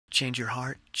Change your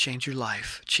heart, change your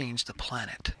life, change the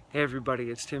planet. Hey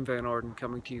everybody, it's Tim Van Orden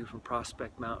coming to you from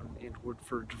Prospect Mountain in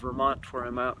Woodford, Vermont, where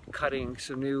I'm out cutting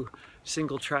some new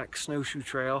single-track snowshoe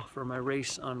trail for my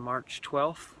race on March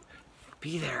 12th.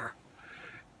 Be there!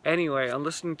 Anyway, I'm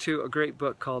listening to a great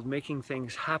book called Making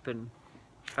Things Happen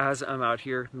as I'm out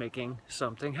here making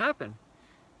something happen.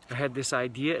 I had this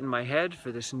idea in my head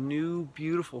for this new,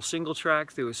 beautiful single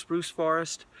track through a spruce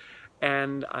forest,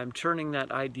 and I'm turning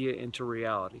that idea into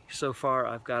reality. So far,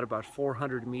 I've got about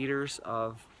 400 meters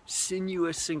of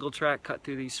sinuous single track cut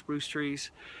through these spruce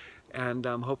trees, and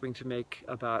I'm hoping to make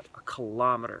about a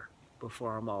kilometer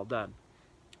before I'm all done.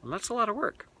 And that's a lot of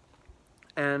work.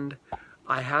 And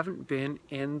I haven't been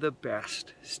in the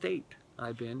best state.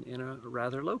 I've been in a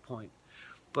rather low point.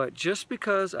 But just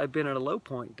because I've been at a low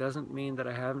point doesn't mean that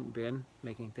I haven't been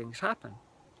making things happen.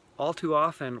 All too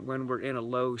often when we're in a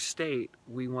low state,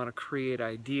 we want to create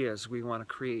ideas, we want to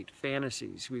create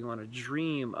fantasies, we want to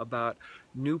dream about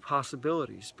new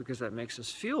possibilities because that makes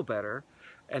us feel better.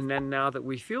 And then now that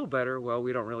we feel better, well,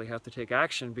 we don't really have to take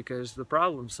action because the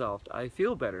problem's solved. I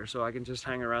feel better, so I can just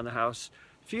hang around the house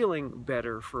feeling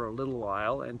better for a little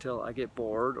while until I get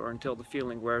bored or until the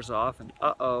feeling wears off and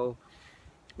uh-oh,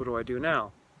 what do I do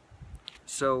now?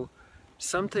 So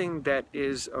something that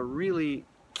is a really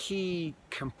key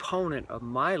component of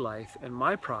my life and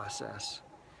my process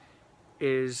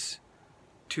is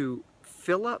to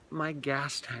fill up my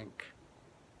gas tank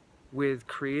with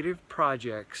creative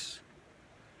projects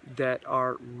that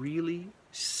are really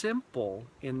simple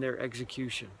in their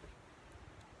execution.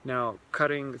 Now,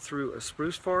 cutting through a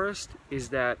spruce forest, is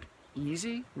that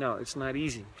easy? No, it's not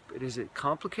easy. But is it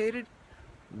complicated?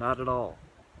 Not at all.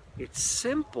 It's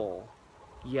simple,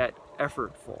 yet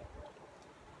effortful.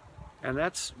 And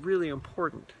that's really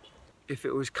important. If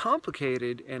it was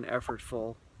complicated and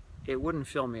effortful, it wouldn't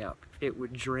fill me up. It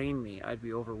would drain me. I'd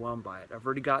be overwhelmed by it. I've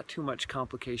already got too much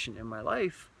complication in my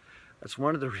life. That's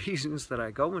one of the reasons that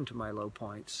I go into my low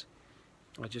points.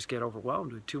 I just get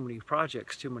overwhelmed with too many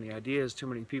projects, too many ideas, too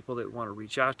many people that want to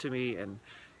reach out to me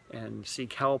and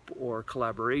seek help or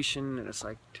collaboration. And it's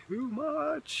like, too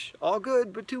much. All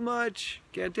good, but too much.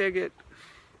 Can't take it.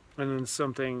 And then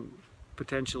something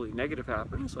potentially negative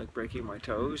happens, like breaking my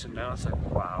toes, and now it's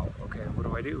like, wow, okay, what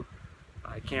do I do?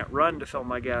 I can't run to fill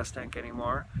my gas tank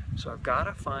anymore, so I've got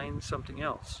to find something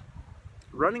else.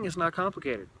 Running is not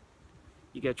complicated.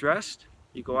 You get dressed,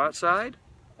 you go outside,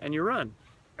 and you run.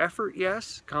 Effort,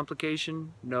 yes.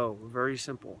 Complication, no. Very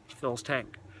simple. Fills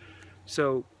tank.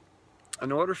 So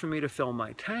in order for me to fill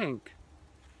my tank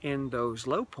in those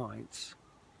low points,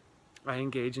 I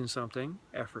engage in something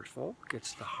effortful,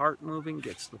 gets the heart moving,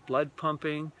 gets the blood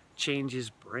pumping, changes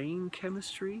brain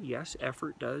chemistry. Yes,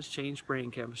 effort does change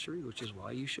brain chemistry, which is why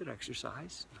you should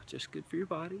exercise. Not just good for your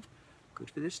body,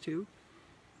 good for this too.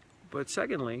 But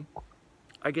secondly,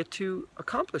 I get to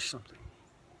accomplish something.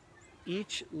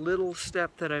 Each little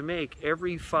step that I make,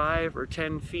 every 5 or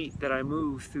 10 feet that I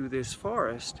move through this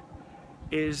forest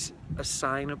is a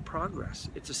sign of progress.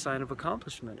 It's a sign of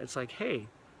accomplishment. It's like, hey,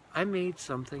 I made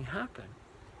something happen.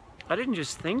 I didn't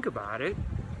just think about it.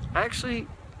 I actually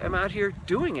am out here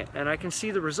doing it, and I can see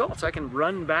the results. I can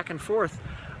run back and forth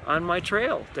on my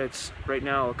trail that's right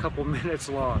now a couple minutes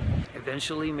long.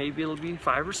 Eventually, maybe it'll be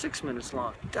 5 or 6 minutes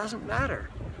long. It doesn't matter.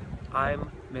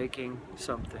 I'm making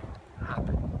something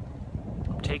happen.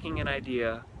 I'm taking an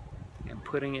idea and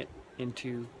putting it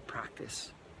into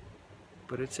practice.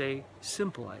 But it's a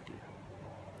simple idea.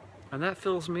 And that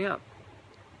fills me up.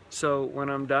 So when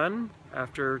I'm done,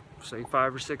 after say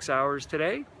 5 or 6 hours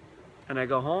today, and I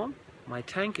go home, my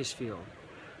tank is filled.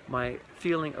 My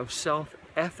feeling of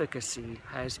self-efficacy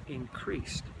has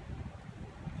increased.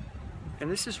 And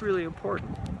this is really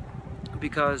important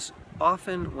because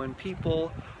often when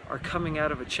people are coming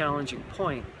out of a challenging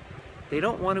point, they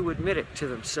don't want to admit it to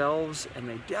themselves, and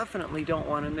they definitely don't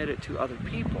want to admit it to other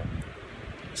people.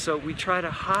 So we try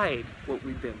to hide what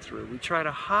we've been through. We try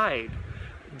to hide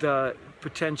the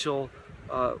potential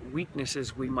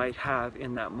weaknesses we might have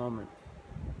in that moment,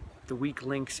 the weak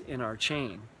links in our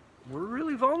chain. We're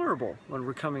really vulnerable when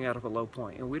we're coming out of a low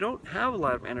point, and we don't have a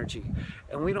lot of energy,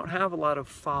 and we don't have a lot of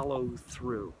follow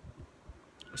through.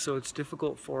 So it's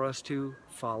difficult for us to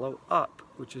follow up,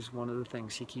 which is one of the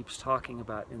things he keeps talking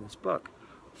about in this book,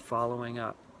 following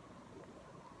up.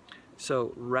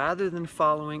 So rather than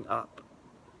following up,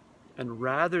 and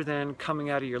rather than coming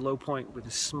out of your low point with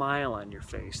a smile on your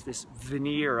face, this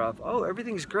veneer of, oh,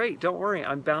 everything's great, don't worry,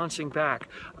 I'm bouncing back,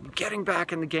 I'm getting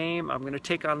back in the game, I'm going to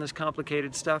take on this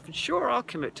complicated stuff, and sure, I'll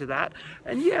commit to that,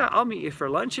 and yeah, I'll meet you for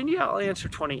lunch, and yeah, I'll answer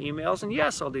 20 emails, and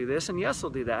yes, I'll do this, and yes, I'll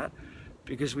do that.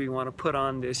 because we want to put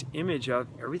on this image of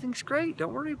everything's great,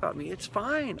 don't worry about me, it's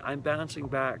fine. I'm bouncing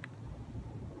back.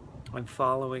 I'm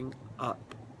following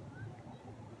up.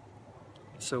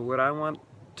 So what I want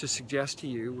to suggest to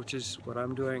you, which is what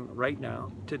I'm doing right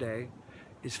now, today,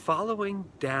 is following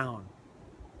down.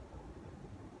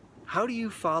 How do you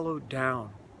follow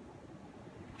down?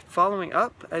 Following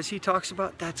up, as he talks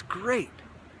about, that's great.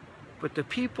 But the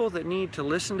people that need to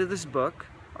listen to this book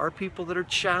are people that are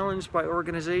challenged by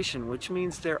organization, which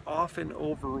means they're often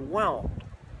overwhelmed.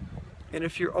 And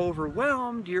if you're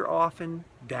overwhelmed, you're often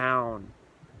down.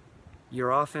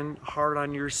 You're often hard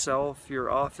on yourself, you're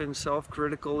often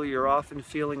self-critical, you're often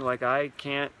feeling like, I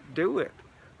can't do it.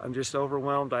 I'm just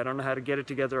overwhelmed, I don't know how to get it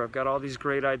together, I've got all these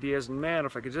great ideas, and man,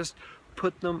 if I could just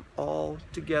put them all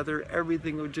together,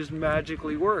 everything would just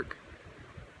magically work.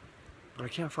 But I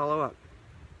can't follow up.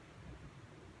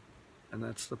 And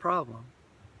that's the problem.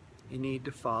 You need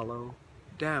to follow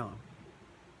down.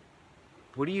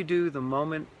 What do you do the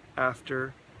moment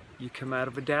after you come out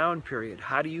of a down period?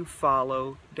 How do you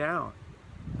follow down?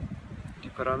 Do you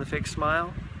put on the fake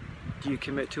smile? Do you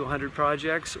commit to 100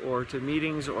 projects or to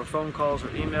meetings or phone calls or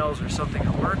emails or something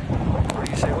at work? Or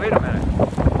do you say, wait a minute,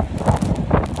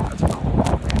 that's cool.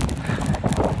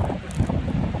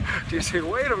 Do you say,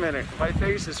 wait a minute, my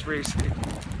face is freezing?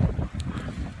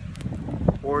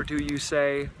 Or do you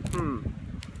say,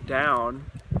 down,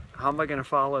 how am I going to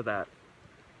follow that?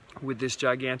 With this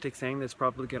gigantic thing that's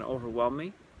probably going to overwhelm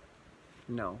me?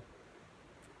 No.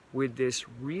 With this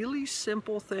really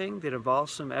simple thing that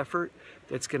involves some effort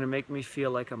that's going to make me feel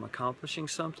like I'm accomplishing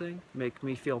something, make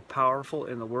me feel powerful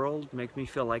in the world, make me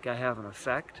feel like I have an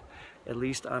effect, at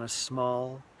least on a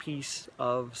small piece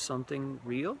of something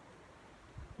real?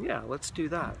 Yeah, let's do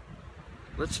that.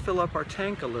 Let's fill up our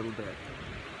tank a little bit.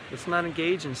 Let's not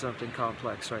engage in something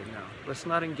complex right now. Let's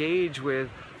not engage with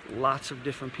lots of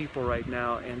different people right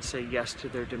now and say yes to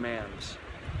their demands.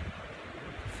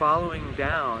 Following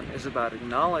down is about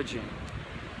acknowledging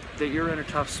that you're in a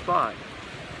tough spot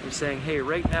and saying, hey,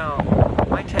 right now,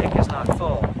 my tank is not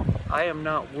full. I am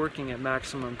not working at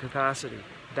maximum capacity.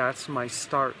 That's my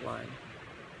start line.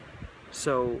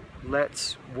 So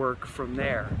let's work from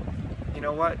there. You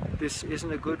know what? This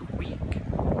isn't a good week.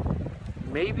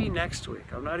 Maybe next week.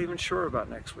 I'm not even sure about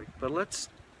next week, but let's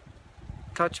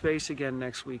touch base again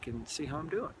next week and see how I'm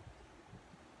doing.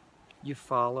 You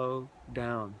follow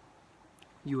down.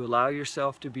 You allow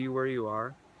yourself to be where you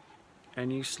are,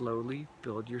 and you slowly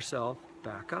build yourself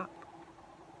back up.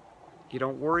 You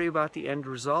don't worry about the end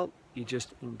result. You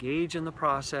just engage in the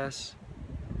process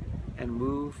and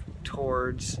move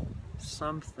towards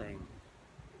something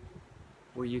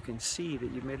where you can see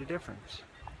that you've made a difference.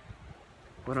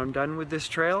 When I'm done with this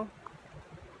trail,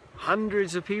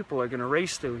 hundreds of people are going to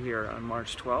race through here on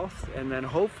March 12th, and then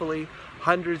hopefully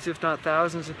hundreds, if not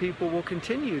thousands, of people will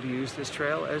continue to use this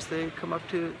trail as they come up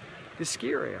to the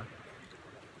ski area.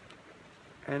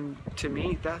 And to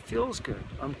me, that feels good.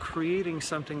 I'm creating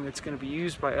something that's going to be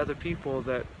used by other people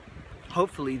that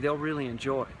hopefully they'll really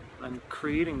enjoy. I'm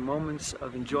creating moments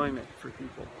of enjoyment for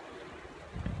people.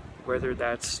 Whether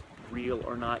that's real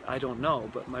or not, I don't know,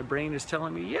 but my brain is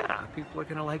telling me, yeah, people are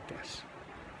going to like this.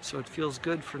 So it feels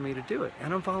good for me to do it.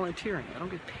 And I'm volunteering. I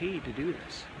don't get paid to do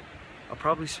this. I'll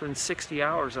probably spend 60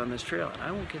 hours on this trail and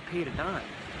I won't get paid a dime.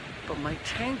 But my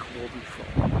tank will be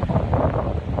full.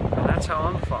 And that's how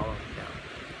I'm following down.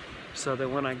 So that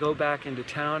when I go back into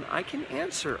town, I can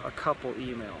answer a couple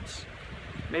emails.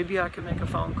 Maybe I can make a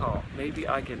phone call. Maybe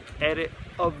I can edit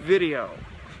a video.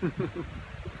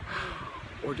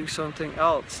 Or do something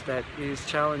else that is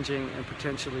challenging and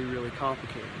potentially really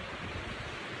complicated.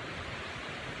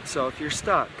 So if you're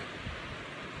stuck,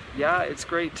 yeah, it's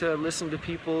great to listen to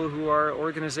people who are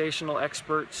organizational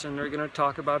experts and they're going to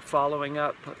talk about following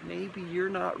up, but maybe you're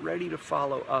not ready to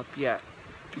follow up yet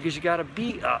because you got to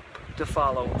be up to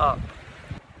follow up.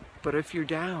 But if you're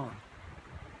down,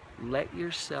 let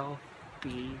yourself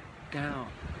be down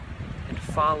and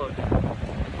follow down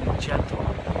and be gentle.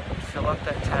 Fill up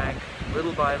that tank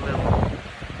little by little.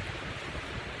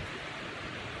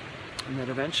 And then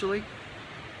eventually,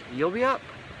 you'll be up.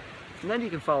 And then you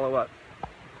can follow up.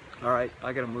 All right,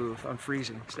 I gotta move. I'm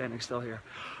freezing, standing still here.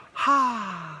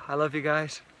 I love you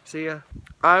guys. See ya.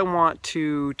 I want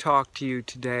to talk to you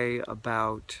today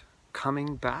about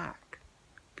coming back,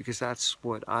 because that's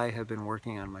what I have been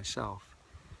working on myself.